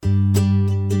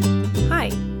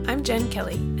I'm Jen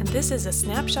Kelly, and this is a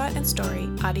Snapshot and Story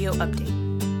audio update.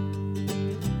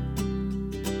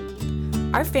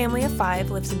 Our family of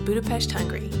 5 lives in Budapest,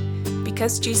 Hungary.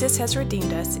 Because Jesus has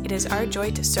redeemed us, it is our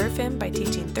joy to serve Him by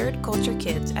teaching third culture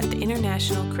kids at the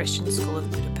International Christian School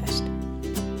of Budapest.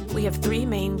 We have 3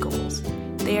 main goals.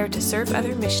 They are to serve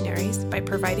other missionaries by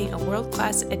providing a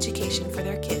world-class education for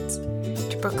their kids,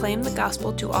 to proclaim the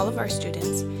gospel to all of our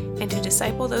students, and to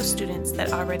disciple those students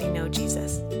that already know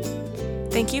Jesus.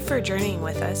 Thank you for journeying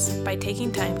with us by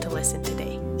taking time to listen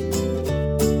today.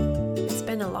 It's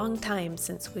been a long time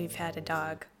since we've had a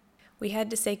dog. We had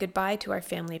to say goodbye to our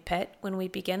family pet when we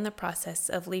began the process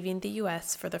of leaving the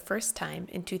U.S. for the first time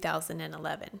in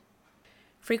 2011.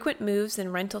 Frequent moves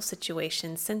and rental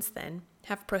situations since then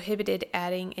have prohibited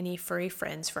adding any furry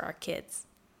friends for our kids.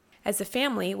 As a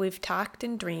family, we've talked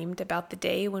and dreamed about the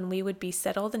day when we would be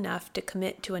settled enough to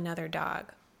commit to another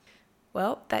dog.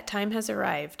 Well, that time has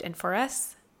arrived, and for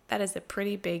us, that is a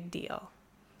pretty big deal.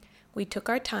 We took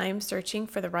our time searching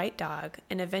for the right dog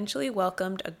and eventually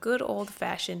welcomed a good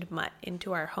old-fashioned mutt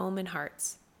into our home and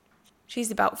hearts. She's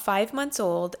about 5 months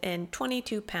old and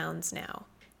 22 pounds now.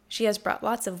 She has brought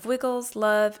lots of wiggles,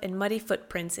 love, and muddy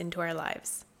footprints into our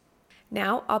lives.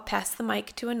 Now I'll pass the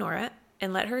mic to Honora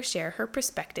and let her share her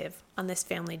perspective on this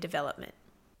family development.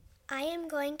 I am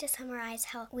going to summarize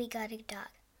how we got a dog.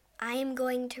 I am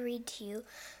going to read to you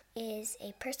is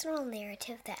a personal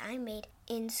narrative that I made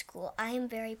in school. I am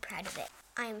very proud of it.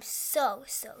 I am so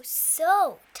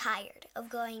tired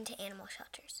of going to animal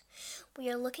shelters.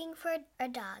 We are looking for a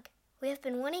dog. We have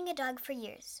been wanting a dog for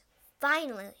years.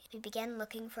 Finally, we began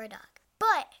looking for a dog.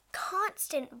 But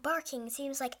constant barking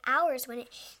seems like hours when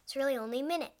it's really only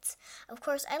minutes. Of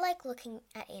course, I like looking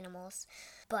at animals,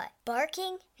 but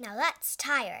barking? Now that's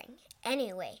tiring.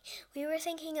 Anyway, we were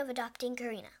thinking of adopting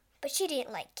Karina, but she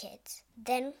didn't like kids.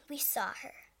 Then we saw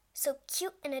her. So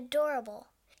cute and adorable.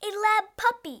 A lab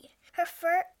puppy! Her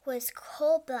fur was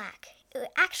coal black.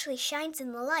 It actually shines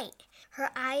in the light. Her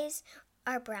eyes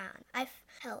are brown. I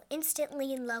fell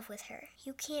instantly in love with her.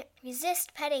 You can't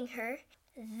resist petting her.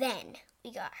 Then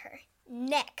we got her.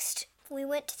 Next, we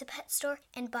went to the pet store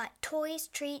and bought toys,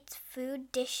 treats,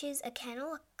 food, dishes, a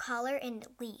kennel, a collar, and a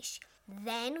leash.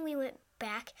 Then we went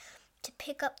back to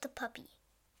pick up the puppy.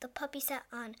 The puppy sat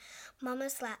on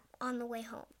Mama's lap on the way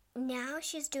home. Now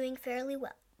she's doing fairly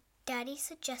well. Daddy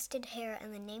suggested Hera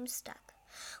and the name stuck.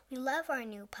 We love our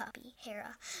new puppy,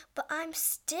 Hera, but I'm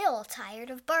still tired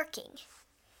of barking.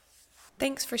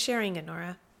 Thanks for sharing,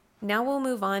 Honora. Now we'll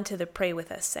move on to the Pray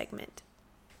With Us segment.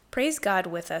 Praise God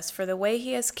with us for the way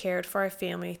He has cared for our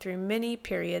family through many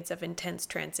periods of intense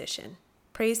transition.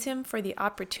 Praise Him for the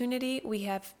opportunity we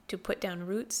have to put down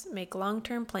roots, make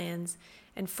long-term plans,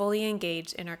 and fully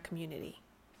engage in our community.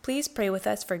 Please pray with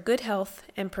us for good health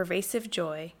and pervasive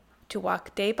joy to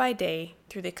walk day by day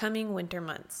through the coming winter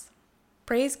months.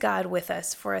 Praise God with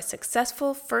us for a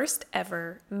successful first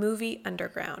ever movie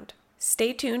Underground.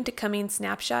 Stay tuned to coming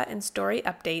Snapshot and Story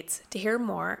updates to hear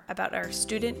more about our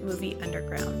student movie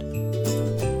Underground.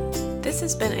 This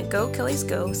has been a Go Kellys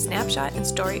Go Snapshot and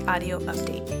Story audio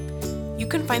update. You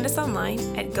can find us online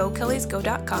at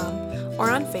gokellysgo.com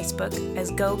or on Facebook as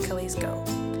Go Kellys Go.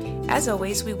 As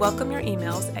always, we welcome your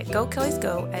emails at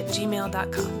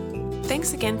gokellysgo@gmail.com.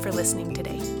 Thanks again for listening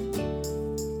today.